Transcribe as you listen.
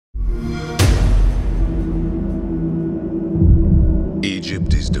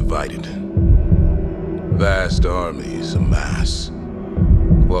divided. Vast armies amass,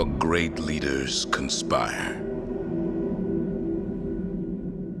 while great leaders conspire.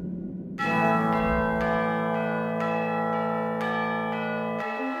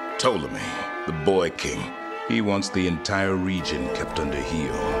 Ptolemy, the boy king, he wants the entire region kept under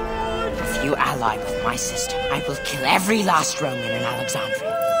heel. If you ally with my system, I will kill every last Roman in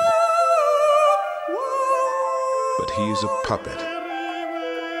Alexandria. But he is a puppet.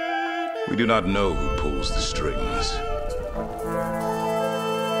 We do not know who pulls the strings.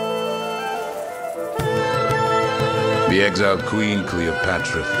 The exiled queen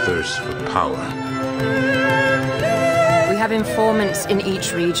Cleopatra thirsts for power. We have informants in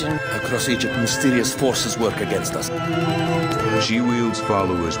each region. Across Egypt, mysterious forces work against us. She wields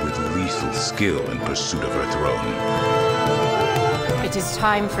followers with lethal skill in pursuit of her throne. It is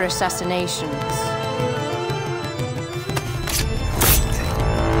time for assassinations.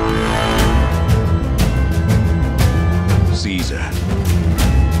 Caesar,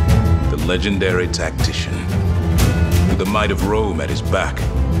 the legendary tactician, with the might of Rome at his back.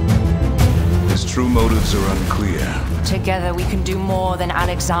 His true motives are unclear. Together we can do more than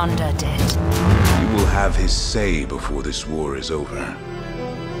Alexander did. He will have his say before this war is over.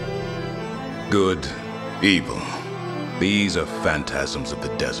 Good, evil, these are phantasms of the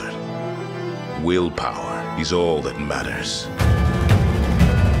desert. Willpower is all that matters.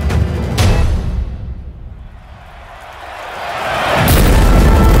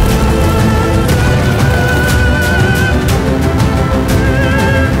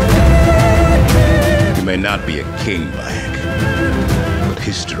 You may not be a king, Bayek, but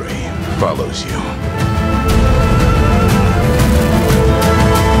history follows you.